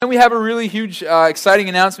we have a really huge, exciting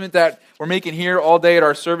announcement that we're making here all day at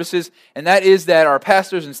our services, and that is that our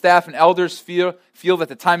pastors and staff and elders feel that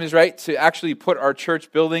the time is right to actually put our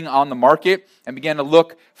church building on the market and begin to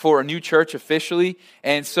look for a new church officially.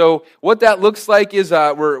 And so what that looks like is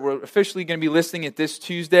we're officially going to be listing it this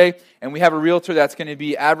Tuesday, and we have a realtor that's going to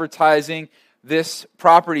be advertising this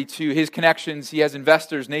property to his connections. He has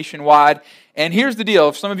investors nationwide. And here's the deal.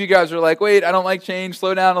 If some of you guys are like, wait, I don't like change,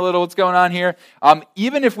 slow down a little, what's going on here?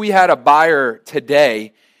 Even if we had a buyer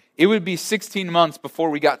today, it would be 16 months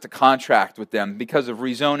before we got to contract with them because of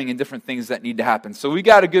rezoning and different things that need to happen. So we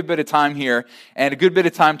got a good bit of time here and a good bit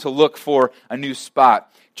of time to look for a new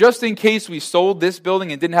spot. Just in case we sold this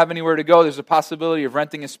building and didn't have anywhere to go, there's a possibility of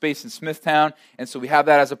renting a space in Smithtown, and so we have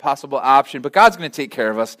that as a possible option. But God's going to take care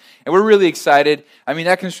of us, and we're really excited. I mean,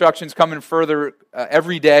 that construction's coming further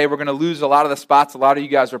every day. We're going to lose a lot of the spots a lot of you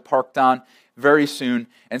guys are parked on very soon.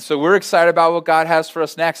 And so we're excited about what God has for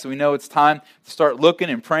us next. We know it's time to start looking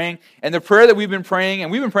and praying. And the prayer that we've been praying,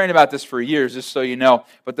 and we've been praying about this for years, just so you know,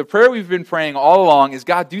 but the prayer we've been praying all along is,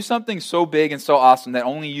 God, do something so big and so awesome that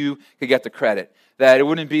only you could get the credit. That it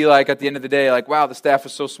wouldn't be like at the end of the day, like, wow, the staff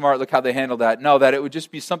was so smart, look how they handled that. No, that it would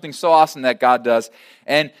just be something so awesome that God does.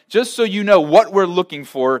 And just so you know, what we're looking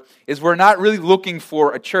for is we're not really looking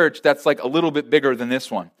for a church that's like a little bit bigger than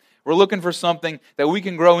this one. We're looking for something that we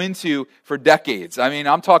can grow into for decades. I mean,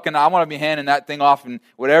 I'm talking, I want to be handing that thing off in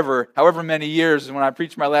however many years, when I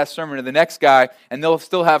preach my last sermon to the next guy, and they'll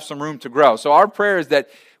still have some room to grow. So our prayer is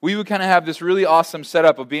that we would kind of have this really awesome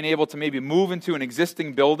setup of being able to maybe move into an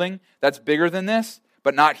existing building that's bigger than this,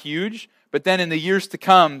 but not huge. But then in the years to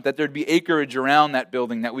come, that there'd be acreage around that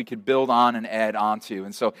building that we could build on and add onto.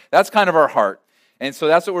 And so that's kind of our heart. And so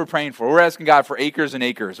that's what we're praying for. We're asking God for acres and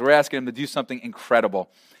acres. We're asking Him to do something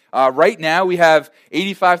incredible. Right now, we have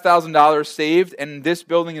 $85,000 saved, and this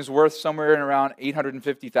building is worth somewhere in around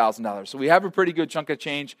 $850,000. So we have a pretty good chunk of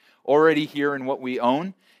change already here in what we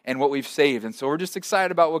own and what we've saved. And so we're just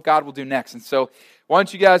excited about what God will do next. And so why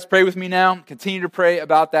don't you guys pray with me now? Continue to pray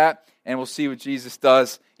about that, and we'll see what Jesus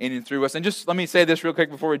does in and through us. And just let me say this real quick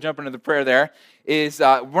before we jump into the prayer there, is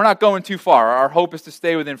we're not going too far. Our hope is to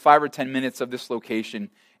stay within 5 or 10 minutes of this location.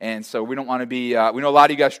 And so we don't want to be, we know a lot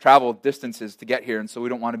of you guys travel distances to get here, and so we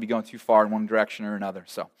don't want to be going too far in one direction or another.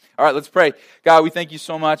 So, all right, let's pray. God, we thank you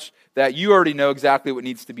so much that you already know exactly what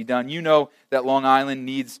needs to be done. You know that Long Island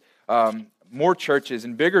needs more churches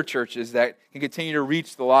and bigger churches that can continue to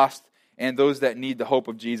reach the lost and those that need the hope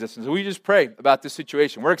of Jesus. And so we just pray about this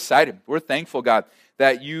situation. We're excited. We're thankful, God,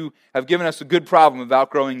 that you have given us a good problem of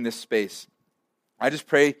outgrowing this space. I just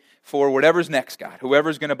pray for whatever's next, God,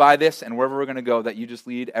 whoever's going to buy this and wherever we're going to go, that you just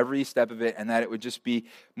lead every step of it, and that it would just be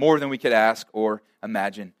more than we could ask or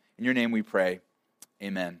imagine. In your name we pray.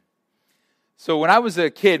 Amen. So when I was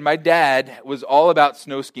a kid, my dad was all about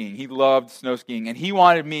snow skiing. He loved snow skiing, and he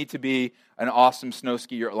wanted me to be an awesome snow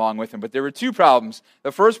skier along with him. But there were two problems.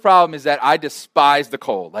 The first problem is that I despise the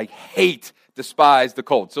cold, despise the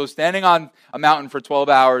cold. So standing on a mountain for 12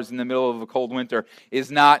 hours in the middle of a cold winter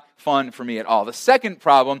is not fun for me at all. The second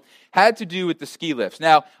problem had to do with the ski lifts.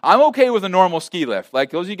 Now, I'm okay with a normal ski lift. Like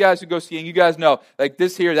those of you guys who go skiing, you guys know, like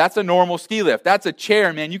this here, that's a normal ski lift. That's a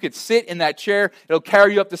chair, man. You could sit in that chair. It'll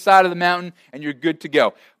carry you up the side of the mountain, and you're good to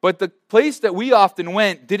go. But the place that we often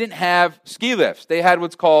went didn't have ski lifts. They had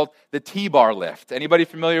what's called the T-bar lift. Anybody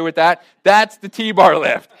familiar with that? That's the T-bar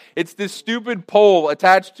lift. It's this stupid pole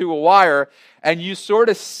attached to a wire, and you sort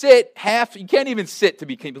of sit you can't even sit, to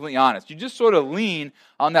be completely honest. You just sort of lean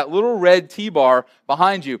on that little red T-bar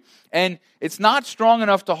behind you. And it's not strong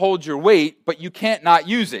enough to hold your weight, but you can't not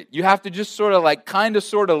use it. You have to just sort of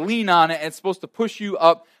lean on it, and it's supposed to push you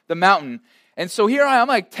up the mountain. And so here I'm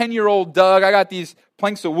like 10-year-old Doug. I got these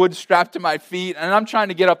planks of wood strapped to my feet, and I'm trying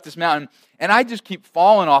to get up this mountain, and I just keep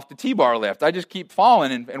falling off the T-bar lift. I just keep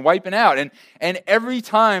falling and wiping out. And every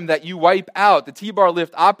time that you wipe out, the T-bar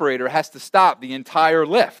lift operator has to stop the entire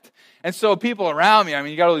lift. And so people around me, I mean,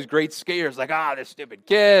 you got all these great skiers like, this stupid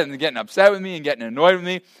kid, and getting upset with me and getting annoyed with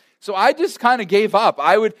me. So I just kind of gave up.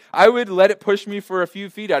 I would let it push me for a few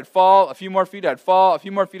feet. I'd fall, a few more feet, I'd fall, a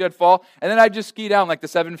few more feet, I'd fall, and then I'd just ski down like the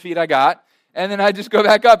 7 feet I got. And then I just go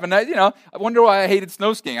back up, and I wonder why I hated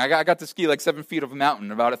snow skiing. I got to ski like 7 feet of a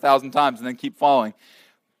mountain about 1,000 times and then keep falling.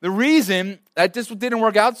 The reason that this didn't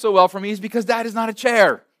work out so well for me is because that is not a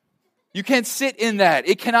chair. You can't sit in that.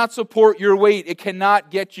 It cannot support your weight. It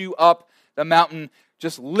cannot get you up the mountain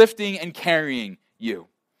just lifting and carrying you.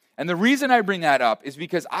 And the reason I bring that up is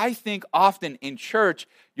because I think often in church,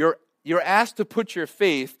 you're asked to put your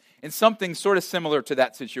faith in something sort of similar to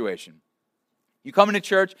that situation. You come into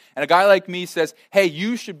church, and a guy like me says, hey,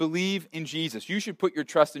 you should believe in Jesus. You should put your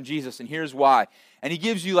trust in Jesus, and here's why. And he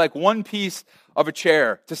gives you like one piece of a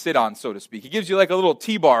chair to sit on, so to speak. He gives you like a little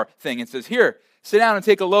T-bar thing and says, here, sit down and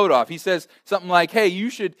take a load off. He says something like, hey, you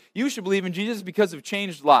should believe in Jesus because of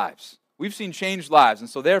changed lives. We've seen changed lives, and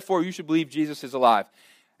so therefore you should believe Jesus is alive.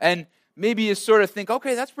 And maybe you sort of think,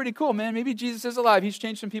 okay, that's pretty cool, man. Maybe Jesus is alive. He's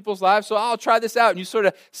changed some people's lives, so I'll try this out. And you sort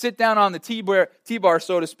of sit down on the T-bar,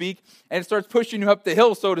 so to speak, and it starts pushing you up the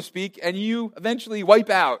hill, so to speak, and you eventually wipe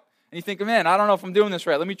out. And you think, man, I don't know if I'm doing this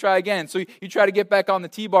right. Let me try again. So you try to get back on the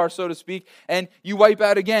T-bar, so to speak, and you wipe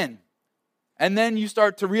out again. And then you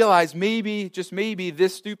start to realize maybe, just maybe,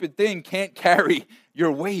 this stupid thing can't carry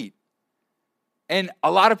your weight. And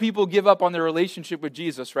a lot of people give up on their relationship with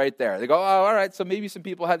Jesus right there. They go, oh, all right, so maybe some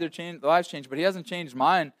people had their lives changed, but he hasn't changed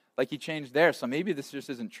mine like he changed theirs, so maybe this just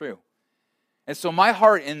isn't true. And so my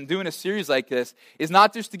heart in doing a series like this is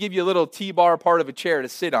not just to give you a little T-bar part of a chair to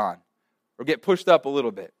sit on or get pushed up a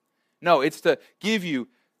little bit. No, it's to give you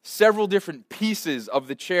several different pieces of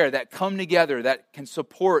the chair that come together that can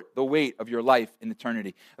support the weight of your life in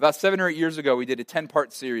eternity. About 7 or 8 years ago, we did a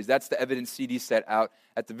 10-part series. That's the evidence CD set out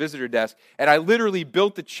at the visitor desk. And I literally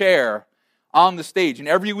built the chair on the stage. And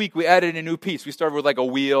every week we added a new piece. We started with like a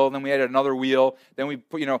wheel, then we added another wheel. Then we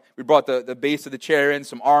put, we brought the base of the chair in,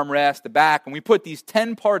 some armrest, the back, and we put these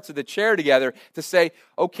 10 parts of the chair together to say,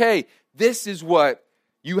 okay, this is what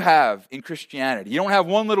you have in Christianity. You don't have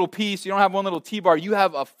one little piece, you don't have one little T-bar, you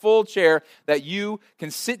have a full chair that you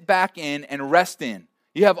can sit back in and rest in.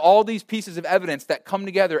 You have all these pieces of evidence that come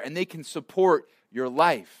together and they can support your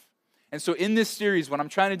life. And so in this series, what I'm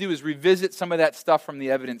trying to do is revisit some of that stuff from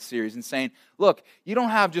the evidence series and saying, look, you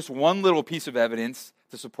don't have just one little piece of evidence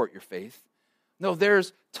to support your faith. No,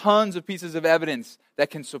 there's tons of pieces of evidence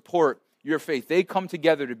that can support your faith. They come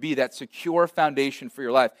together to be that secure foundation for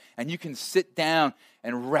your life. And you can sit down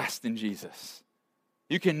and rest in Jesus.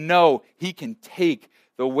 You can know he can take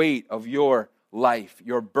the weight of your life,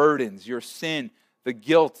 your burdens, your sin, the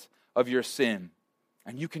guilt of your sin.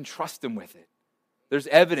 And you can trust him with it. There's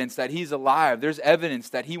evidence that he's alive. There's evidence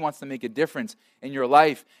that he wants to make a difference in your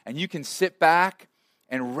life. And you can sit back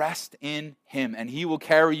and rest in him. And he will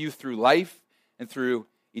carry you through life and through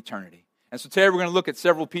eternity. And so today we're going to look at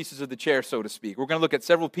several pieces of the chair, so to speak. We're going to look at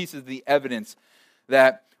several pieces of the evidence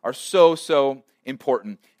that are so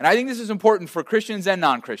important. And I think this is important for Christians and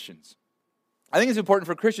non-Christians. I think it's important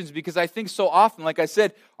for Christians because I think so often, like I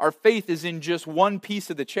said, our faith is in just one piece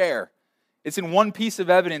of the chair. It's in one piece of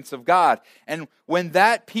evidence of God. And when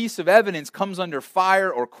that piece of evidence comes under fire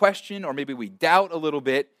or question, or maybe we doubt a little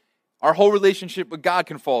bit, our whole relationship with God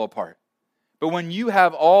can fall apart. But when you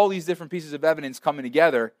have all these different pieces of evidence coming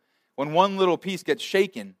together, when one little piece gets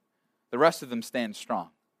shaken, the rest of them stand strong.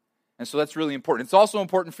 And so that's really important. It's also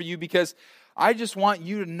important for you because I just want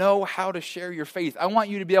you to know how to share your faith. I want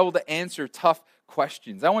you to be able to answer tough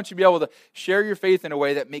questions. I want you to be able to share your faith in a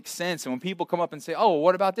way that makes sense. And when people come up and say, oh,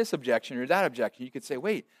 what about this objection or that objection? You could say,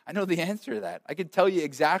 wait, I know the answer to that. I could tell you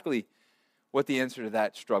exactly what the answer to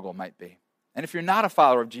that struggle might be. And if you're not a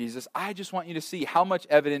follower of Jesus, I just want you to see how much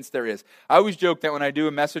evidence there is. I always joke that when I do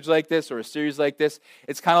a message like this or a series like this,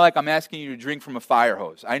 it's kind of like I'm asking you to drink from a fire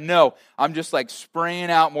hose. I know I'm just like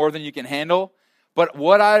spraying out more than you can handle. But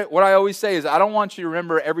what I always say is I don't want you to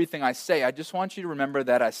remember everything I say. I just want you to remember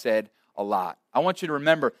that I said a lot. I want you to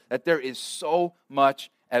remember that there is so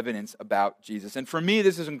much evidence about Jesus. And for me,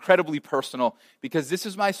 this is incredibly personal because this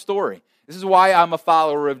is my story. This is why I'm a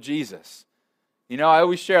follower of Jesus. I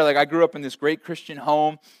always share, I grew up in this great Christian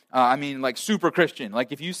home. Super Christian.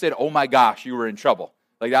 If you said, oh my gosh, you were in trouble.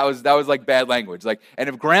 That was like bad language. And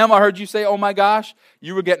if grandma heard you say, oh my gosh,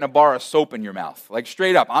 you were getting a bar of soap in your mouth.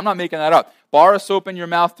 Straight up. I'm not making that up. Bar of soap in your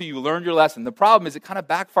mouth till you learned your lesson. The problem is it kind of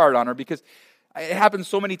backfired on her because it happened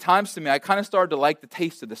so many times to me. I kind of started to like the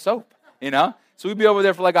taste of the soap, So we'd be over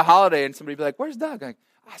there for a holiday and somebody'd be like, where's Doug?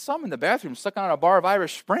 I saw him in the bathroom sucking on a bar of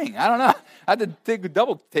Irish Spring. I don't know. I had to take a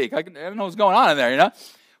double take. I don't know what's going on in there,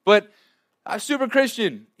 But I'm super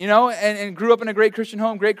Christian, and grew up in a great Christian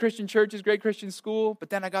home, great Christian churches, great Christian school.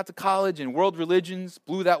 But then I got to college and world religions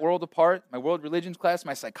blew that world apart. My world religions class,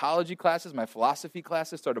 my psychology classes, my philosophy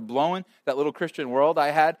classes started blowing that little Christian world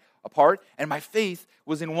I had apart. And my faith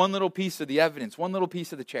was in one little piece of the evidence, one little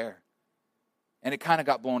piece of the chair. And it kind of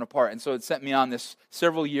got blown apart. And so it sent me on this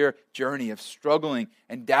several-year journey of struggling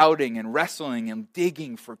and doubting and wrestling and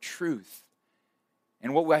digging for truth.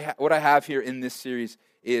 And what I have here in this series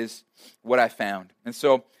is what I found. And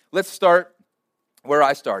so let's start where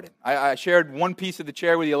I started. I shared one piece of the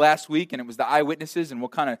chair with you last week, and it was the eyewitnesses, and we'll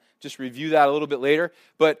kind of just review that a little bit later.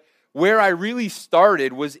 But where I really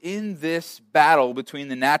started was in this battle between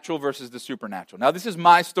the natural versus the supernatural. Now, this is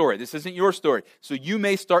my story. This isn't your story. So you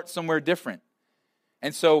may start somewhere different.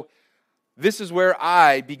 And so this is where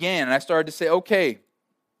I began. And I started to say, okay,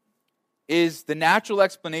 is the natural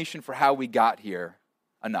explanation for how we got here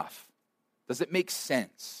enough? Does it make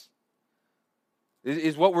sense?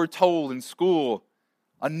 Is what we're told in school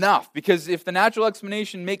enough? Because if the natural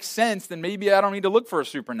explanation makes sense, then maybe I don't need to look for a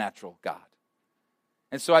supernatural God.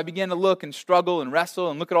 And so I began to look and struggle and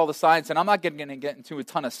wrestle and look at all the science. And I'm not going to get into a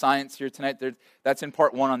ton of science here tonight. That's in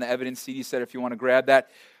part 1 on the evidence CD set if you want to grab that.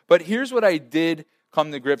 But here's what I did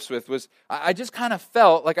come to grips with was I just kind of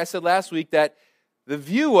felt, like I said last week, that the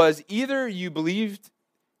view was either you believed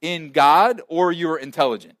in God or you were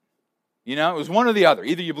intelligent. You know, it was one or the other.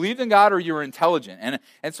 Either you believed in God or you were intelligent.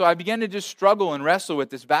 And so I began to just struggle and wrestle with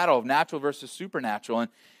this battle of natural versus supernatural.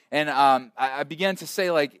 And I began to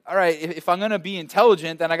say, like, all right, if I'm going to be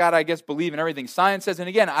intelligent, then I got to, I guess, believe in everything science says. And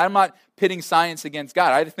again, I'm not pitting science against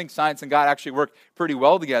God. I think science and God actually work pretty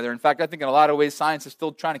well together. In fact, I think in a lot of ways, science is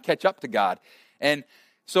still trying to catch up to God. And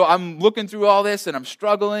so I'm looking through all this, and I'm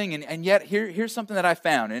struggling. And yet, here's something that I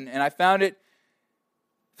found. And I found it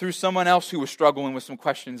through someone else who was struggling with some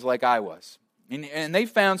questions like I was. And they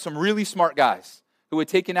found some really smart guys who had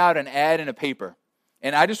taken out an ad in a paper.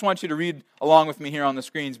 And I just want you to read along with me here on the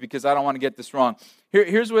screens because I don't want to get this wrong.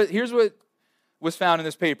 Here's what was found in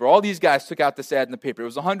this paper. All these guys took out this ad in the paper. It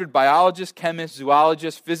was 100 biologists, chemists,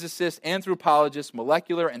 zoologists, physicists, anthropologists,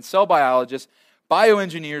 molecular and cell biologists,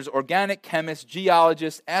 bioengineers, organic chemists,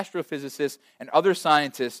 geologists, astrophysicists, and other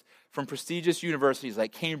scientists from prestigious universities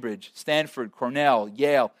like Cambridge, Stanford, Cornell,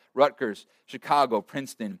 Yale, Rutgers, Chicago,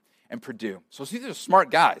 Princeton, and Purdue. So these are smart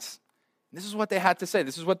guys. This is what they had to say.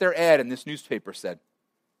 This is what their ad in this newspaper said.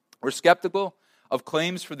 We're skeptical of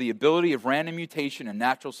claims for the ability of random mutation and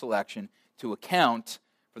natural selection to account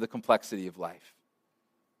for the complexity of life.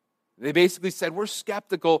 They basically said, we're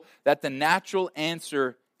skeptical that the natural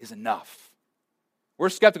answer is enough. We're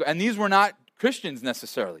skeptical. And these were not Christians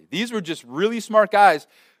necessarily. These were just really smart guys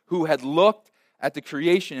who had looked at the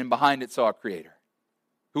creation and behind it saw a creator.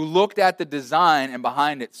 Who looked at the design and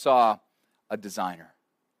behind it saw a designer.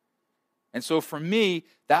 And so for me,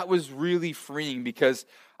 that was really freeing because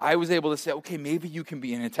I was able to say, okay, maybe you can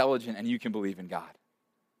be intelligent and you can believe in God.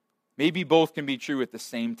 Maybe both can be true at the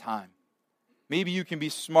same time. Maybe you can be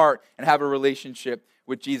smart and have a relationship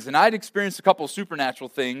with Jesus. And I'd experienced a couple of supernatural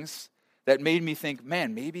things that made me think,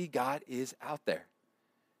 man, maybe God is out there.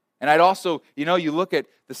 And I'd also, you look at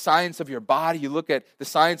the science of your body, you look at the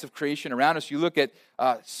science of creation around us, you look at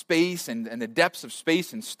space and the depths of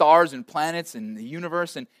space and stars and planets and the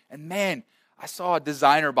universe, and man, I saw a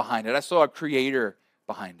designer behind it. I saw a creator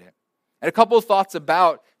behind it. And a couple of thoughts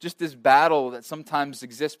about just this battle that sometimes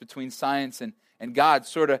exists between science and God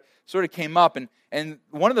sort of came up. And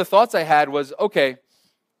one of the thoughts I had was, okay,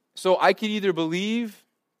 so I could either believe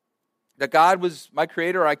that God was my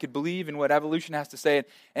creator, or I could believe in what evolution has to say.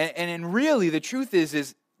 And really, the truth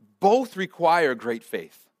is both require great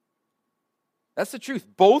faith. That's the truth.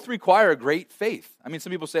 Both require great faith. I mean,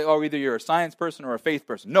 some people say, oh, either you're a science person or a faith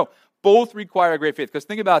person. No, both require great faith. Because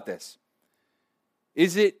think about this.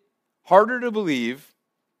 Is it harder to believe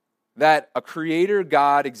that a creator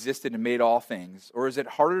God existed and made all things? Or is it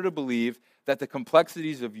harder to believe that the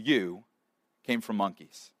complexities of you came from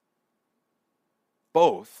monkeys?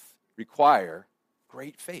 Both require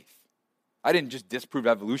great faith. I didn't just disprove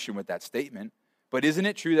evolution with that statement, but isn't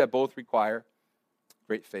it true that both require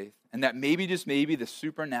great faith? And that maybe, just maybe, the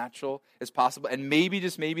supernatural is possible, and maybe,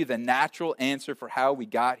 just maybe, the natural answer for how we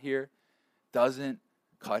got here doesn't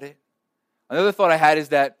cut it? Another thought I had is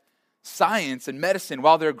that science and medicine,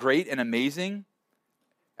 while they're great and amazing,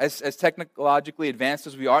 as technologically advanced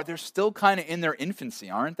as we are, they're still kind of in their infancy,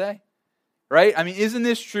 aren't they? Right? I mean, isn't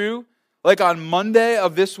this true? Like on Monday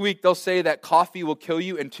of this week, they'll say that coffee will kill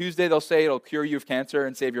you, and Tuesday they'll say it'll cure you of cancer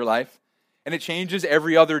and save your life. And it changes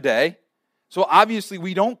every other day. So obviously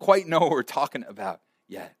we don't quite know what we're talking about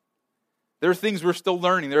yet. There are things we're still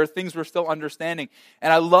learning. There are things we're still understanding.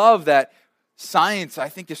 And I love that science, I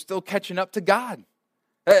think, is still catching up to God.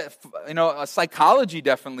 Psychology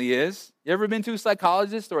definitely is. You ever been to a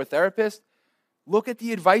psychologist or a therapist? Look at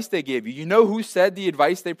the advice they gave you. You know who said the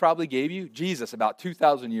advice they probably gave you? Jesus, about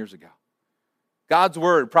 2,000 years ago. God's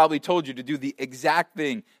word probably told you to do the exact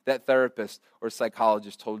thing that therapist or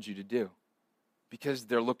psychologist told you to do. Because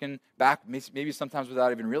they're looking back, maybe sometimes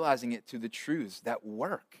without even realizing it, to the truths that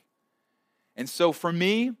work. And so for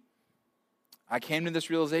me, I came to this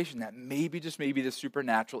realization that maybe, just maybe, the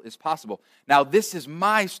supernatural is possible. Now, this is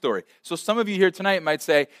my story. So some of you here tonight might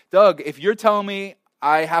say, Doug, if you're telling me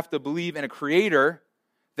I have to believe in a creator,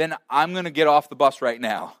 then I'm going to get off the bus right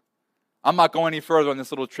now. I'm not going any further on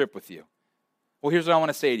this little trip with you. Well, here's what I want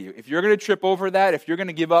to say to you. If you're going to trip over that, if you're going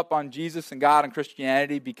to give up on Jesus and God and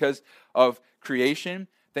Christianity because of creation,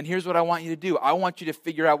 then here's what I want you to do. I want you to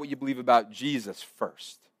figure out what you believe about Jesus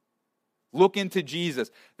first. Look into Jesus.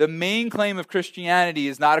 The main claim of Christianity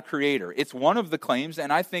is not a creator. It's one of the claims,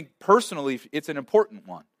 and I think personally it's an important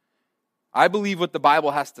one. I believe what the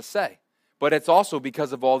Bible has to say, but it's also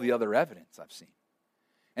because of all the other evidence I've seen.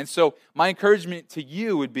 And so my encouragement to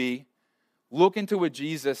you would be, look into what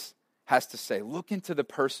Jesus has to say. Look into the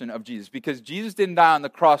person of Jesus, because Jesus didn't die on the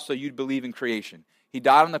cross so you'd believe in creation. He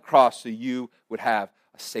died on the cross so you would have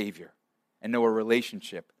a Savior and know a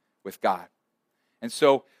relationship with God. And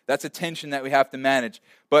so that's a tension that we have to manage.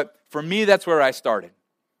 But for me, that's where I started.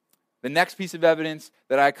 The next piece of evidence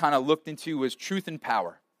that I kind of looked into was truth and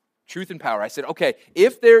power. Truth and power. I said, okay,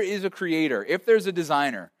 if there is a creator, if there's a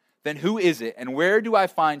designer, then who is it? And where do I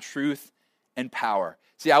find truth and power?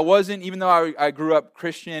 See, I wasn't, even though I grew up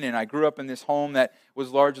Christian and I grew up in this home that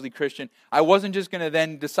was largely Christian, I wasn't just going to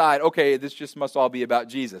then decide, okay, this just must all be about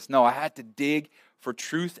Jesus. No, I had to dig for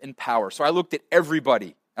truth and power. So I looked at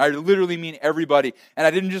everybody. I literally mean everybody. And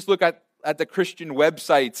I didn't just look at the Christian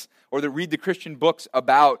websites or read the Christian books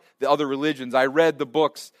about the other religions. I read the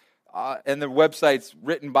books and the websites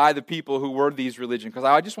written by the people who were these religions, because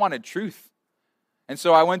I just wanted truth. And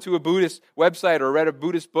so I went to a Buddhist website or read a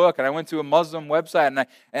Buddhist book, and I went to a Muslim website,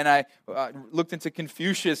 and I looked into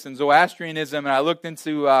Confucius and Zoroastrianism, and I looked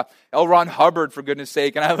into L. Ron Hubbard, for goodness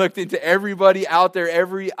sake, and I looked into everybody out there,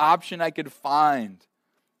 every option I could find.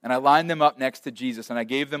 And I lined them up next to Jesus, and I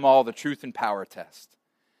gave them all the truth and power test.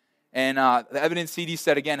 And the evidence CD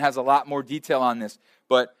set, again, has a lot more detail on this.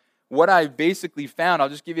 But what I basically found, I'll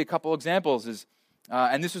just give you a couple examples, is,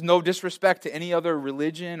 and this is no disrespect to any other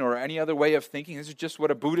religion or any other way of thinking. This is just what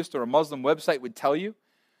a Buddhist or a Muslim website would tell you.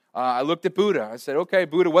 I looked at Buddha. I said, okay,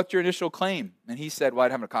 Buddha, what's your initial claim? And he said, well,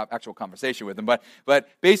 I'd have an actual conversation with him. But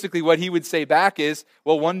basically what he would say back is,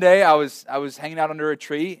 well, one day I was hanging out under a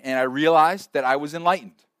tree, and I realized that I was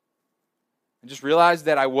enlightened. I just realized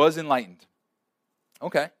that I was enlightened.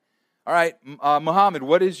 Okay. All right, Muhammad,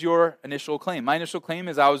 what is your initial claim? My initial claim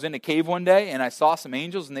is I was in a cave one day, and I saw some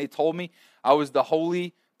angels, and they told me I was the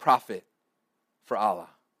holy prophet for Allah.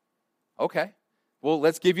 Okay. Well,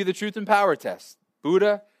 let's give you the truth and power test.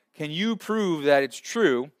 Buddha, can you prove that it's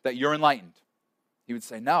true that you're enlightened? He would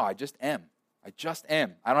say, no, I just am. I just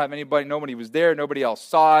am. I don't have anybody, nobody was there, nobody else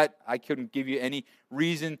saw it. I couldn't give you any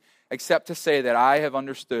reason except to say that I have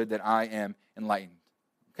understood that I am enlightened.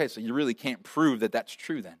 Okay, so you really can't prove that that's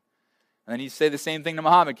true then. And then he'd say the same thing to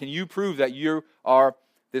Muhammad. Can you prove that you are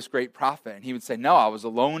this great prophet? And he would say, no, I was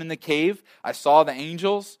alone in the cave. I saw the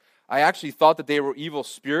angels. I actually thought that they were evil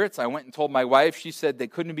spirits. I went and told my wife. She said they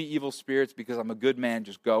couldn't be evil spirits because I'm a good man.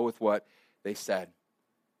 Just go with what they said.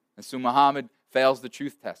 And so Muhammad fails the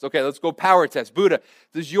truth test. Okay, let's go power test. Buddha,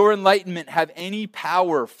 does your enlightenment have any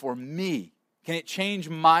power for me? Can it change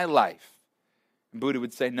my life? And Buddha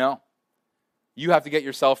would say, no. You have to get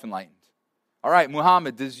yourself enlightened. All right,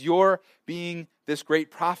 Muhammad, does your being this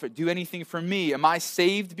great prophet do anything for me? Am I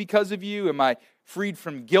saved because of you? Am I freed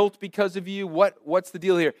from guilt because of you? What's the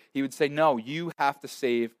deal here? He would say, no, you have to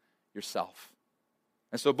save yourself.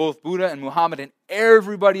 And so both Buddha and Muhammad and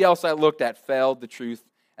everybody else I looked at failed the truth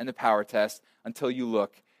and the power test until you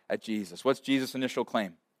look at Jesus. What's Jesus' initial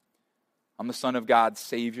claim? I'm the Son of God,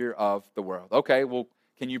 Savior of the world. Okay, well,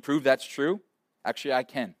 can you prove that's true? Actually, I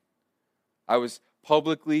can. I was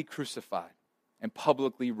publicly crucified and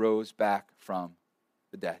publicly rose back from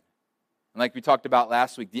the dead. And like we talked about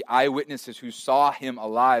last week, the eyewitnesses who saw him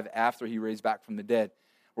alive after he raised back from the dead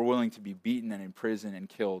were willing to be beaten and imprisoned and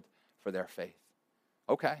killed for their faith.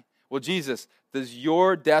 Okay. Well, Jesus, does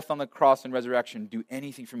your death on the cross and resurrection do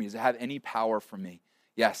anything for me? Does it have any power for me?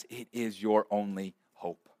 Yes, it is your only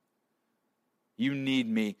hope. You need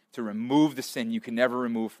me to remove the sin you can never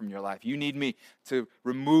remove from your life. You need me to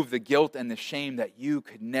remove the guilt and the shame that you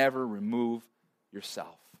could never remove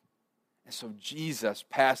yourself. And so Jesus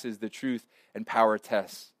passes the truth and power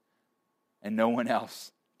tests, and no one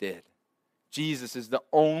else did. Jesus is the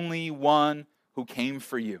only one who came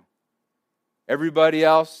for you. Everybody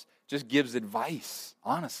else just gives advice,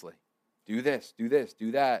 honestly. Do this,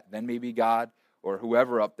 do that. Then maybe God or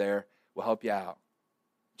whoever up there will help you out.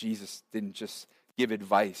 Jesus didn't just give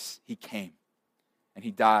advice. He came, and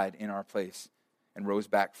he died in our place and rose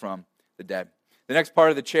back from the dead. The next part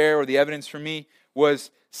of the chair, or the evidence for me,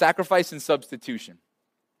 was sacrifice and substitution.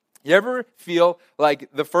 You ever feel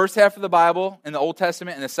like the first half of the Bible in the Old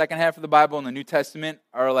Testament and the second half of the Bible in the New Testament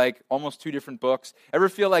are like almost two different books? Ever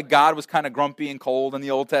feel like God was kind of grumpy and cold in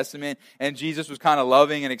the Old Testament and Jesus was kind of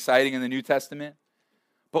loving and exciting in the New Testament?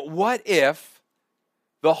 But what if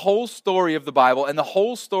the whole story of the Bible and the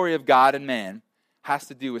whole story of God and man has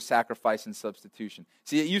to do with sacrifice and substitution?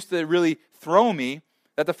 See, it used to really throw me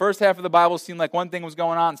that the first half of the Bible seemed like one thing was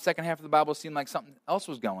going on, the second half of the Bible seemed like something else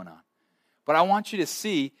was going on. But I want you to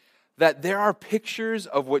see that there are pictures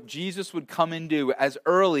of what Jesus would come and do as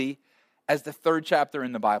early as the third chapter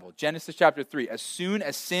in the Bible. Genesis chapter 3. As soon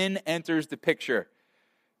as sin enters the picture,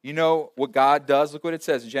 you know what God does? Look what it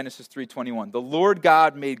says in Genesis 3:21. The Lord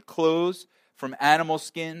God made clothes from animal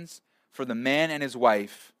skins for the man and his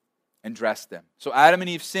wife and dressed them. So Adam and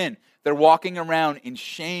Eve sin. They're walking around in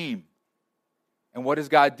shame. And what does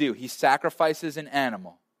God do? He sacrifices an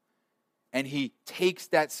animal. And he takes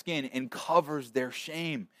that skin and covers their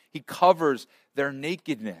shame. He covers their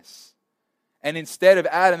nakedness. And instead of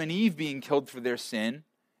Adam and Eve being killed for their sin,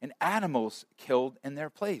 an animal's killed in their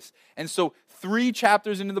place. And so 3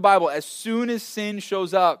 chapters into the Bible, as soon as sin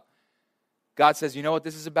shows up, God says, you know what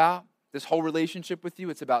this is about? This whole relationship with you,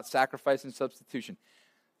 it's about sacrifice and substitution.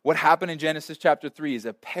 What happened in Genesis chapter 3 is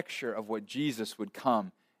a picture of what Jesus would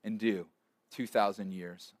come and do 2,000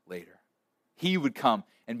 years later. He would come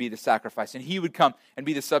and be the sacrifice, and he would come and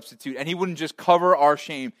be the substitute, and he wouldn't just cover our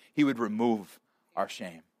shame, he would remove our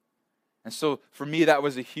shame. And so for me, that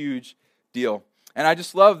was a huge deal. And I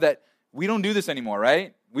just love that we don't do this anymore,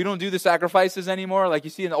 right? We don't do the sacrifices anymore. Like you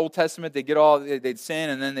see in the Old Testament, they'd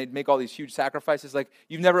sin, and then they'd make all these huge sacrifices. Like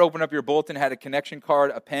you've never opened up your bulletin, had a connection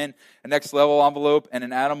card, a pen, a next level envelope, and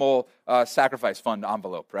an animal sacrifice fund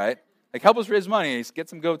envelope, right? Like, help us raise money. Get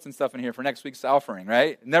some goats and stuff in here for next week's offering,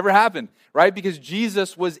 right? It never happened, right? Because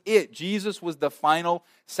Jesus was it. Jesus was the final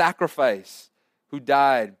sacrifice who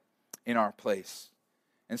died in our place.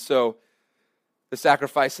 And so the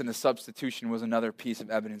sacrifice and the substitution was another piece of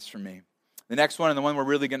evidence for me. The next one, and the one we're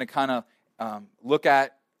really going to kind of look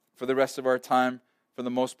at for the rest of our time, for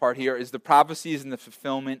the most part here, is the prophecies and the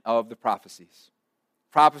fulfillment of the prophecies.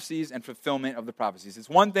 Prophecies and fulfillment of the prophecies. It's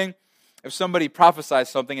one thing if somebody prophesies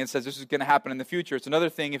something and says this is going to happen in the future. It's another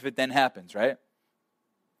thing if it then happens, right?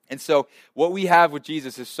 And so what we have with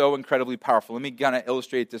Jesus is so incredibly powerful. Let me kind of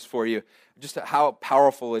illustrate this for you, just how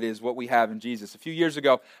powerful it is what we have in Jesus. A few years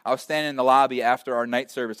ago, I was standing in the lobby after our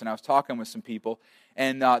night service, and I was talking with some people,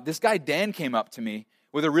 and this guy, Dan, came up to me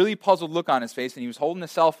with a really puzzled look on his face, and he was holding a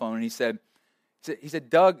cell phone, and he said,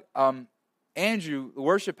 Doug, Andrew, the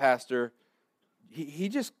worship pastor, he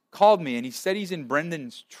just called me, and he said he's in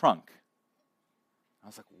Brendan's trunk. I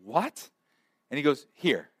was like, what? And he goes,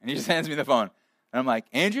 here. And he just hands me the phone. And I'm like,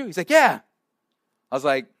 Andrew? He's like, yeah. I was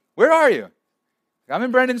like, where are you? I'm in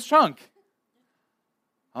Brendan's trunk.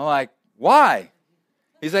 I'm like, why?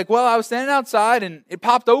 He's like, well, I was standing outside and it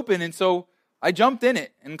popped open, and so I jumped in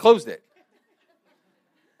it and closed it.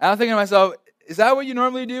 And I'm thinking to myself, is that what you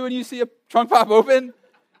normally do when you see a trunk pop open?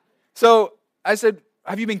 So I said,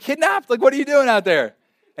 have you been kidnapped? Like, what are you doing out there?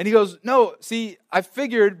 And he goes, no, see, I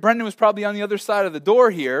figured Brendan was probably on the other side of the door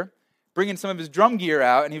here, bringing some of his drum gear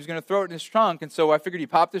out, and he was going to throw it in his trunk. And so I figured he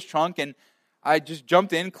popped his trunk, and I just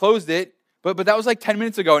jumped in, closed it. But that was like 10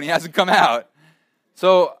 minutes ago, and he hasn't come out.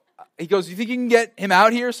 So he goes, you think you can get him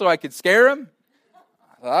out here so I could scare him?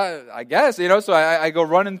 I guess, so I go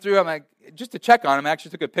running through. I'm like, just to check on him, I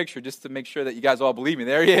actually took a picture just to make sure that you guys all believe me.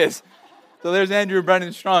 There he is. So there's Andrew and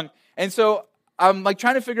Brendan's trunk. And so I'm like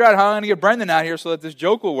trying to figure out how I'm going to get Brendan out here so that this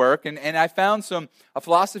joke will work. And I found a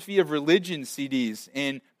philosophy of religion CDs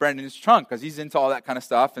in Brendan's trunk because he's into all that kind of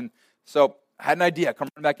stuff. And so I had an idea. I come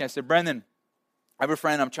running back and I said, Brendan, I have a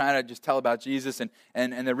friend I'm trying to just tell about Jesus, and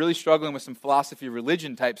they're really struggling with some philosophy of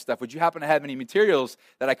religion type stuff. Would you happen to have any materials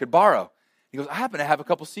that I could borrow? He goes, I happen to have a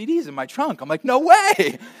couple CDs in my trunk. I'm like, no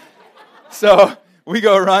way. So we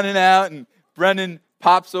go running out, and Brendan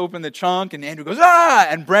pops open the trunk, and Andrew goes, ah!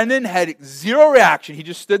 And Brendan had zero reaction. He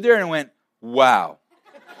just stood there and went, wow.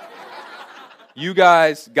 You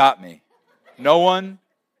guys got me. No one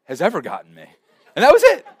has ever gotten me. And that was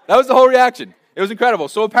it. That was the whole reaction. It was incredible.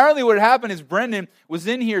 So apparently what happened is Brendan was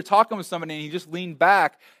in here talking with somebody, and he just leaned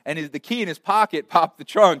back, and the key in his pocket popped the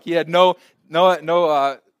trunk. He had no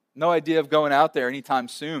idea of going out there anytime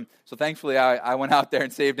soon. So thankfully, I went out there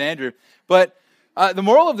and saved Andrew. But the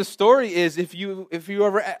moral of the story is, if you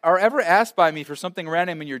are ever asked by me for something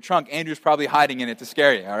random in your trunk, Andrew's probably hiding in it to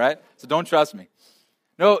scare you. All right, so don't trust me.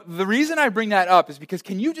 No, the reason I bring that up is because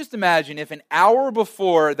can you just imagine if an hour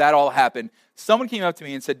before that all happened, someone came up to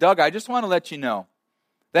me and said, Doug, I just want to let you know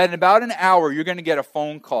that in about an hour you're going to get a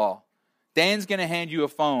phone call. Dan's going to hand you a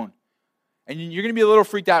phone, And you're going to be a little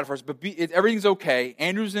freaked out at first, but everything's okay.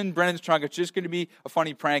 Andrew's in Brennan's trunk. It's just going to be a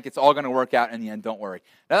funny prank. It's all going to work out in the end. Don't worry.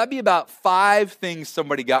 Now, that'd be about 5 things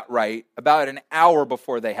somebody got right about an hour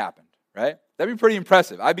before they happened, right? That'd be pretty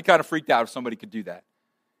impressive. I'd be kind of freaked out if somebody could do that.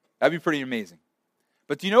 That'd be pretty amazing.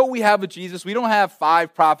 But do you know what we have with Jesus? We don't have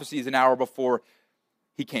 5 prophecies an hour before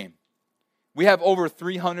he came. We have over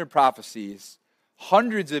 300 prophecies,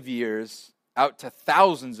 hundreds of years out to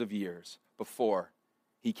thousands of years before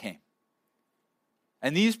he came.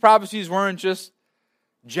 And these prophecies weren't just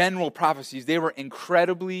general prophecies. They were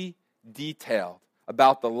incredibly detailed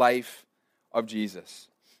about the life of Jesus.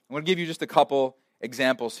 I'm going to give you just a couple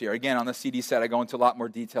examples here. Again, on the CD set, I go into a lot more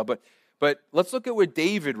detail. But let's look at what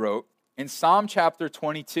David wrote in Psalm chapter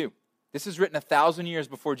 22. This is written 1,000 years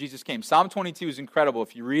before Jesus came. Psalm 22 is incredible.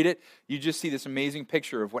 If you read it, you just see this amazing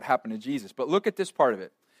picture of what happened to Jesus. But look at this part of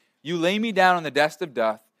it. You lay me down on the dust of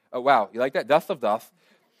death. Oh, wow. You like that? Dust of death.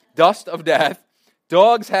 Dust of death.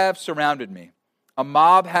 Dogs have surrounded me. A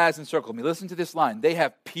mob has encircled me. Listen to this line. They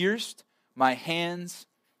have pierced my hands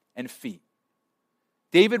and feet.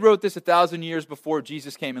 David wrote this 1,000 years before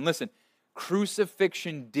Jesus came. And listen,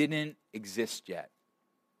 crucifixion didn't exist yet.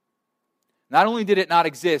 Not only did it not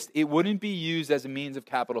exist, it wouldn't be used as a means of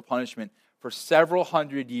capital punishment for several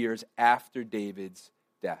hundred years after David's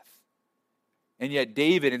death. And yet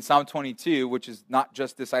David in Psalm 22, which is not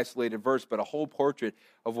just this isolated verse, but a whole portrait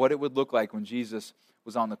of what it would look like when Jesus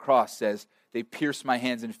was on the cross, says, they pierced my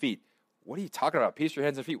hands and feet. What are you talking about? Pierce your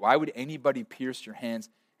hands and feet? Why would anybody pierce your hands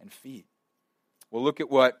and feet? Well, look at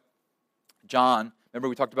what John, remember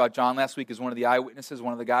we talked about John last week as one of the eyewitnesses,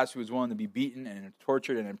 one of the guys who was willing to be beaten and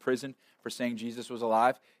tortured and imprisoned for saying Jesus was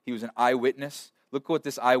alive. He was an eyewitness. Look what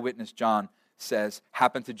this eyewitness, John, says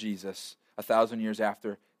happened to Jesus 1,000 years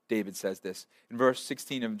after David says this. In verse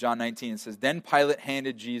 16 of John 19, it says, Then Pilate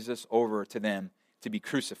handed Jesus over to them to be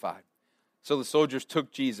crucified. So the soldiers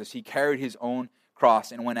took Jesus. He carried his own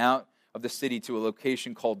cross and went out of the city to a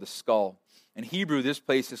location called the Skull. In Hebrew, this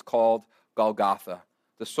place is called Golgotha.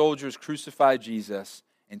 The soldiers crucified Jesus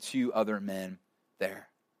and 2 other men there.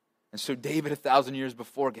 And so David, 1,000 years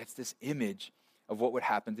before, gets this image of what would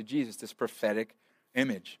happen to Jesus, this prophetic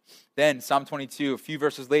image. Then, Psalm 22, a few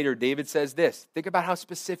verses later, David says this. Think about how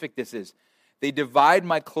specific this is. They divide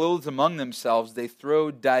my clothes among themselves. They throw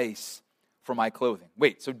dice for my clothing.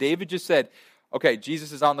 Wait, so David just said, okay,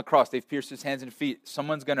 Jesus is on the cross. They've pierced his hands and feet.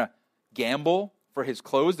 Someone's going to gamble for his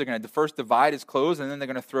clothes. They're going to first divide his clothes, and then they're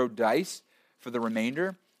going to throw dice for the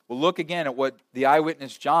remainder. Well, look again at what the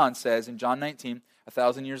eyewitness John says in John 19,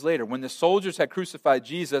 1,000 years later. When the soldiers had crucified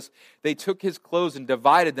Jesus, they took his clothes and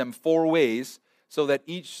divided them 4 ways, so that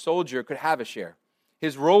each soldier could have a share.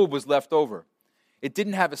 His robe was left over. It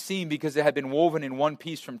didn't have a seam because it had been woven in one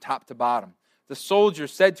piece from top to bottom. The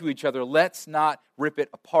soldiers said to each other, let's not rip it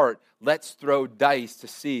apart. Let's throw dice to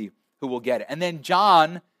see who will get it. And then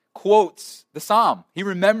John quotes the psalm. He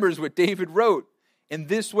remembers what David wrote. In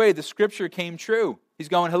this way, the scripture came true. He's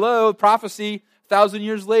going, hello, prophecy, 1,000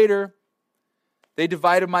 years later. They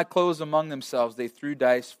divided my clothes among themselves. They threw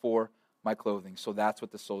dice for my clothing. So that's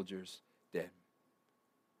what the soldiers did.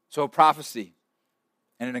 So a prophecy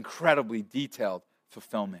and an incredibly detailed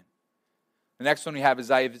fulfillment. The next one we have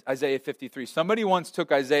is Isaiah 53. Somebody once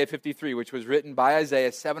took Isaiah 53, which was written by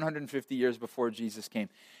Isaiah 750 years before Jesus came,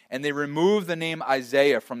 and they removed the name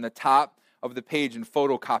Isaiah from the top of the page and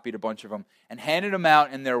photocopied a bunch of them and handed them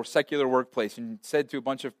out in their secular workplace and said to a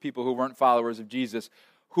bunch of people who weren't followers of Jesus,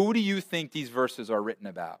 who do you think these verses are written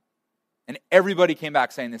about? And everybody came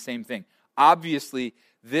back saying the same thing. Obviously,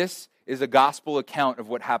 this is a gospel account of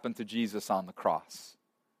what happened to Jesus on the cross.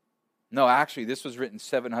 No, actually, this was written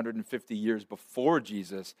 750 years before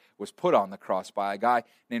Jesus was put on the cross by a guy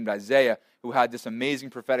named Isaiah who had this amazing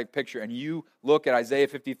prophetic picture. And you look at Isaiah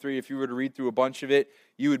 53, if you were to read through a bunch of it,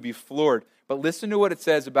 you would be floored. But listen to what it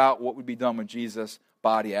says about what would be done with Jesus'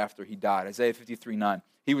 body after he died. Isaiah 53:9.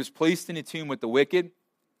 He was placed in a tomb with the wicked.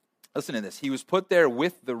 Listen to this. He was put there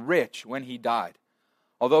with the rich when he died,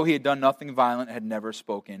 although he had done nothing violent and had never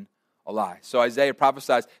spoken a lie. So Isaiah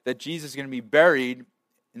prophesies that Jesus is going to be buried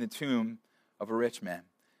in the tomb of a rich man.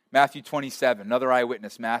 Matthew 27, another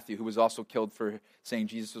eyewitness, Matthew, who was also killed for saying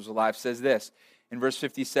Jesus was alive, says this in verse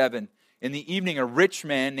 57, In the evening a rich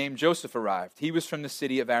man named Joseph arrived. He was from the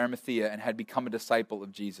city of Arimathea and had become a disciple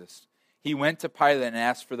of Jesus. He went to Pilate and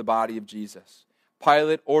asked for the body of Jesus.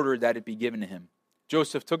 Pilate ordered that it be given to him.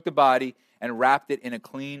 Joseph took the body and wrapped it in a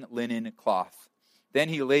clean linen cloth. Then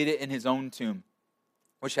he laid it in his own tomb,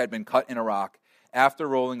 which had been cut in a rock. After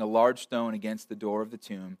rolling a large stone against the door of the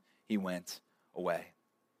tomb, he went away.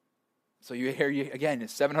 So you hear, again,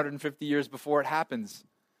 it's 750 years before it happens.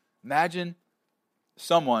 Imagine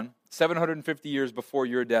someone 750 years before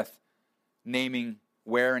your death naming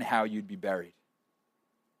where and how you'd be buried.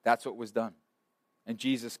 That's what was done. And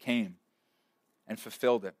Jesus came and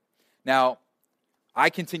fulfilled it. Now, I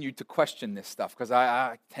continued to question this stuff because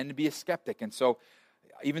I tend to be a skeptic. And so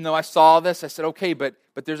even though I saw this, I said, okay, but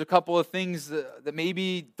there's a couple of things that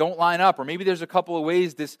maybe don't line up, or maybe there's a couple of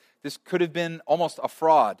ways this could have been almost a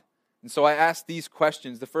fraud. And so I asked these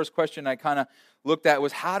questions. The first question I kind of looked at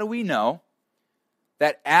was, how do we know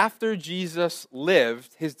that after Jesus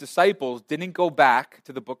lived, his disciples didn't go back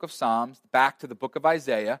to the book of Psalms, back to the book of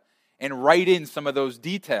Isaiah, and write in some of those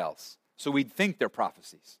details so we'd think they're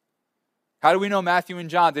prophecies? How do we know Matthew and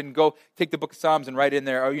John didn't go take the book of Psalms and write in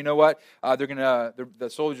there, oh, you know what? The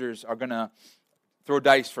soldiers are going to throw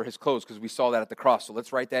dice for his clothes because we saw that at the cross. So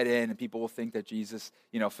let's write that in and people will think that Jesus,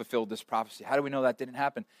 fulfilled this prophecy. How do we know that didn't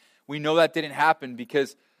happen? We know that didn't happen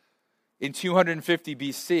because in 250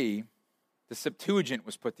 BC, the Septuagint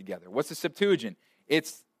was put together. What's the Septuagint?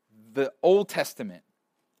 It's the Old Testament,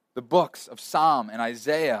 the books of Psalm and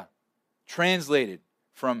Isaiah, translated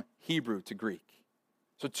from Hebrew to Greek.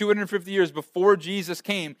 So 250 years before Jesus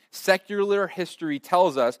came, secular history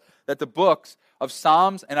tells us that the books of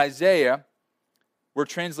Psalms and Isaiah were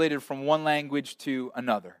translated from one language to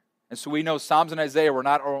another. And so we know Psalms and Isaiah were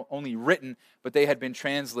not only written, but they had been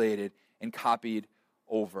translated and copied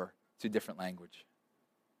over to different language.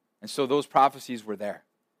 And so those prophecies were there.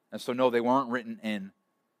 And so no, they weren't written in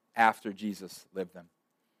after Jesus lived them.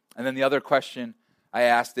 And then the other question I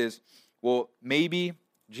asked is, well, maybe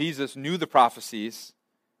Jesus knew the prophecies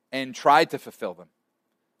and tried to fulfill them.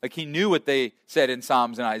 Like he knew what they said in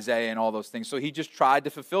Psalms and Isaiah and all those things, so he just tried to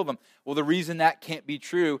fulfill them. Well, the reason that can't be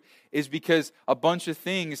true is because a bunch of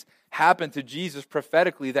things happened to Jesus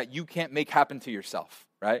prophetically that you can't make happen to yourself,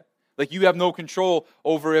 right? Like you have no control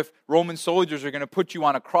over if Roman soldiers are going to put you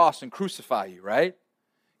on a cross and crucify you, right?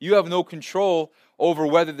 You have no control over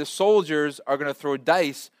whether the soldiers are going to throw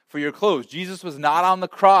dice for your clothes. Jesus was not on the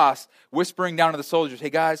cross whispering down to the soldiers, hey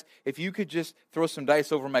guys, if you could just throw some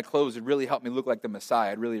dice over my clothes, it'd really help me look like the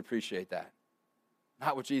Messiah. I'd really appreciate that.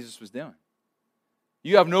 Not what Jesus was doing.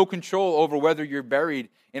 You have no control over whether you're buried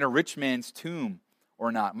in a rich man's tomb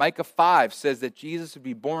or not. Micah 5 says that Jesus would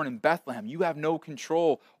be born in Bethlehem. You have no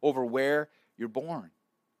control over where you're born.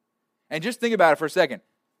 And just think about it for a second.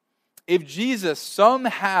 If Jesus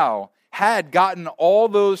somehow had gotten all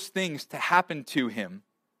those things to happen to him,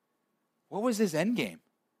 what was his end game?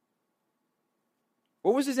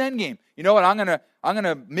 What was his end game? You know what? I'm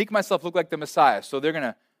gonna make myself look like the Messiah. So they're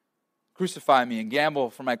gonna crucify me and gamble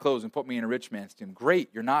for my clothes and put me in a rich man's tomb. Great,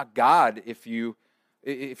 you're not God. If you're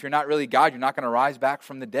not really God, you're not going to rise back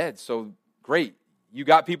from the dead. So great, you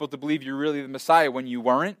got people to believe you're really the Messiah when you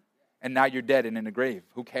weren't, and now you're dead and in a grave.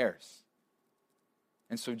 Who cares?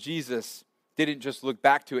 And so Jesus didn't just look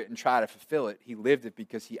back to it and try to fulfill it. He lived it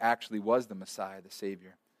because he actually was the Messiah, the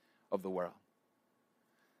Savior of the world.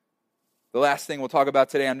 The last thing we'll talk about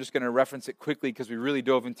today, I'm just going to reference it quickly because we really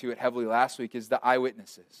dove into it heavily last week, is the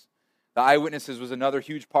eyewitnesses. The eyewitnesses was another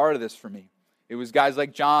huge part of this for me. It was guys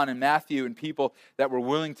like John and Matthew and people that were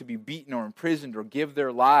willing to be beaten or imprisoned or give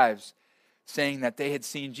their lives saying that they had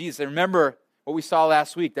seen Jesus. And remember what we saw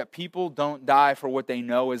last week, that people don't die for what they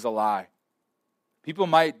know is a lie. People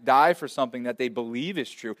might die for something that they believe is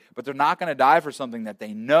true, but they're not going to die for something that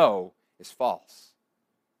they know is false.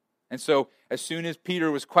 And so as soon as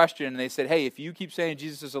Peter was questioned and they said, hey, if you keep saying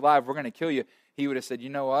Jesus is alive, we're going to kill you, he would have said, you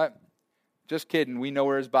know what? Just kidding. We know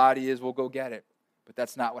where his body is. We'll go get it. But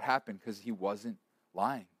that's not what happened because he wasn't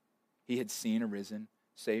lying. He had seen a risen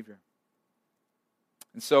Savior.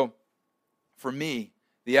 And so for me,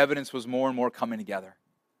 the evidence was more and more coming together.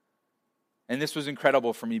 And this was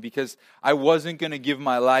incredible for me because I wasn't going to give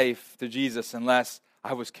my life to Jesus unless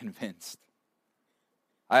I was convinced.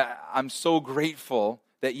 I'm so grateful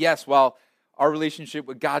that yes, while our relationship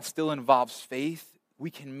with God still involves faith,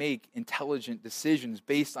 we can make intelligent decisions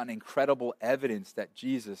based on incredible evidence that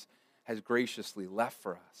Jesus has graciously left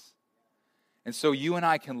for us. And so you and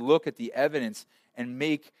I can look at the evidence and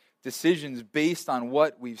make decisions based on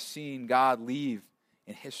what we've seen God leave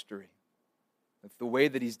in history. The way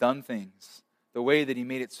that he's done things, the way that he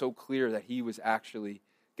made it so clear that he was actually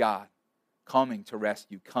God, coming to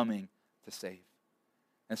rescue, coming to save.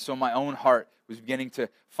 And so my own heart was beginning to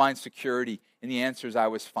find security in the answers I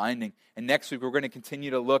was finding. And next week, we're going to continue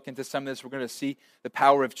to look into some of this. We're going to see the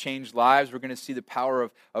power of changed lives. We're going to see the power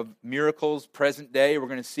of miracles present day. We're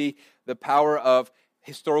going to see the power of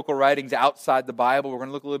historical writings outside the Bible. We're going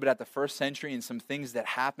to look a little bit at the first century and some things that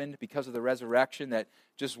happened because of the resurrection that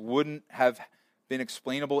just wouldn't have been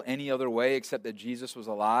explainable any other way except that Jesus was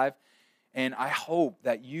alive. And I hope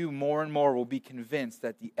that you more and more will be convinced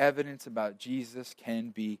that the evidence about Jesus can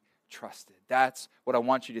be trusted. That's what I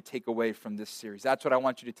want you to take away from this series. That's what I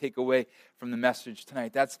want you to take away from the message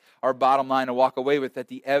tonight. That's our bottom line to walk away with, that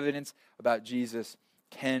the evidence about Jesus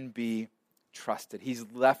can be trusted. He's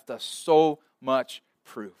left us so much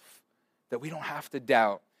proof that we don't have to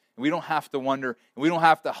doubt, and we don't have to wonder, and we don't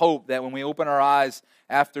have to hope that when we open our eyes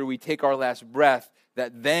after we take our last breath,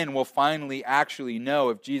 that then we'll finally actually know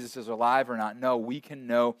if Jesus is alive or not. No, we can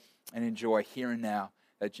know and enjoy here and now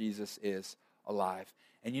that Jesus is alive.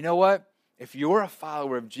 And you know what? If you're a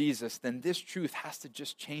follower of Jesus, then this truth has to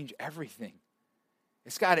just change everything.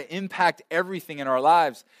 It's got to impact everything in our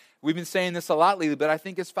lives. We've been saying this a lot lately, but I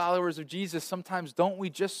think as followers of Jesus, sometimes don't we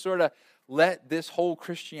just sort of let this whole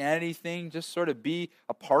Christianity thing just sort of be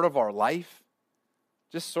a part of our life?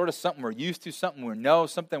 Just sort of something we're used to, something we know,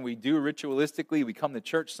 something we do ritualistically. We come to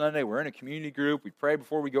church Sunday, we're in a community group, we pray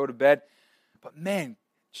before we go to bed. But man,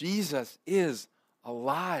 Jesus is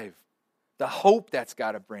alive. The hope that's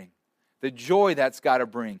got to bring, the joy that's got to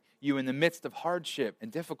bring you in the midst of hardship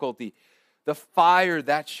and difficulty, the fire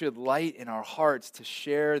that should light in our hearts to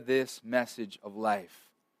share this message of life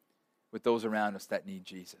with those around us that need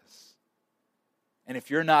Jesus. And if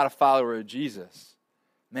you're not a follower of Jesus,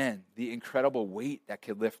 man, the incredible weight that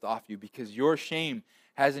could lift off you, because your shame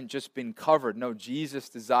hasn't just been covered. No, Jesus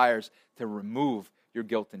desires to remove your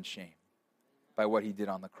guilt and shame by what he did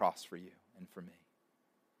on the cross for you and for me.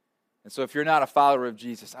 And so if you're not a follower of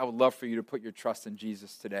Jesus, I would love for you to put your trust in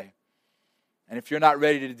Jesus today. And if you're not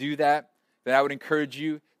ready to do that, then I would encourage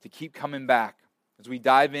you to keep coming back. As we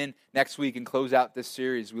dive in next week and close out this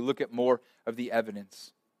series, we look at more of the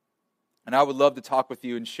evidence. And I would love to talk with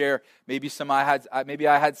you and share maybe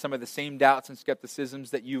I had some of the same doubts and skepticisms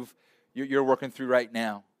that you're working through right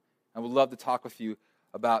now. I would love to talk with you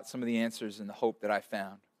about some of the answers and the hope that I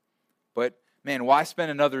found. But man, why spend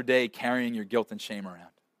another day carrying your guilt and shame around?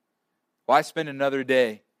 Why spend another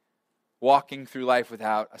day walking through life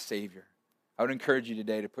without a Savior? I would encourage you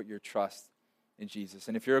today to put your trust in Jesus.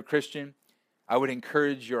 And if you're a Christian, I would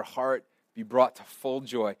encourage your heart be brought to full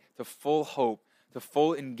joy, to full hope, to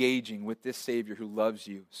full engaging with this Savior who loves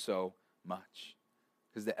you so much.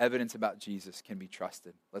 Because the evidence about Jesus can be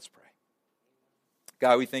trusted. Let's pray.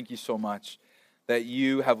 God, we thank you so much that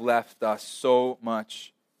you have left us so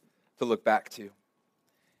much to look back to.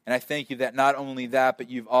 And I thank you that not only that, but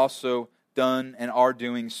you've also done and are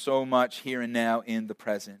doing so much here and now in the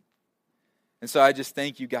present. And so I just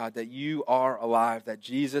thank you, God, that you are alive, that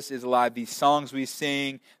Jesus is alive. These songs we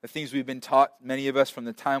sing, the things we've been taught, many of us from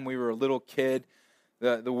the time we were a little kid,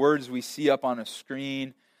 the words we see up on a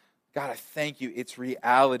screen, God, I thank you. It's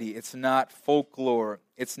reality. It's not folklore.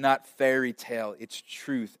 It's not fairy tale. It's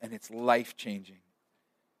truth, and it's life-changing.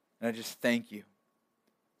 And I just thank you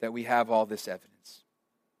that we have all this evidence.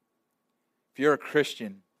 If you're a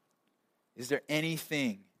Christian, is there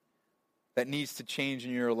anything that needs to change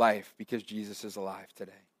in your life because Jesus is alive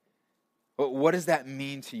today? But what does that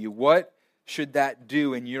mean to you? What should that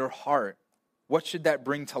do in your heart? What should that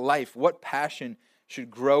bring to life? What passion should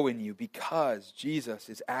grow in you because Jesus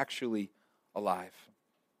is actually alive?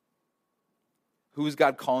 Who's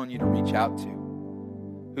God calling you to reach out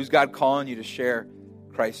to? Who's God calling you to share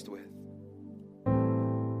Christ with?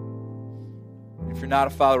 If you're not a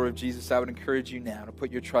follower of Jesus, I would encourage you now to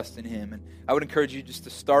put your trust in him. And I would encourage you just to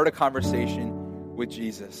start a conversation with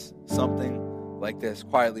Jesus. Something like this,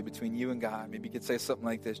 quietly between you and God. Maybe you could say something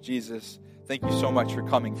like this: Jesus, thank you so much for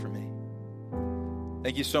coming for me.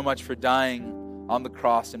 Thank you so much for dying on the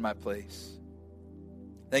cross in my place.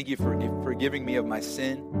 Thank you for forgiving me of my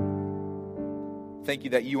sin. Thank you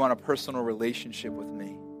that you want a personal relationship with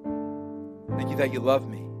me. Thank you that you love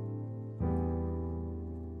me.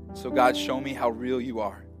 So God, show me how real you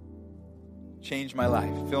are. Change my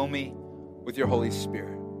life. Fill me with your Holy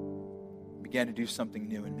Spirit. Begin to do something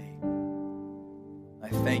new in me. I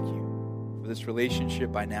thank you for this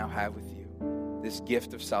relationship I now have with you, this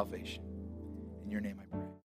gift of salvation. In your name I pray.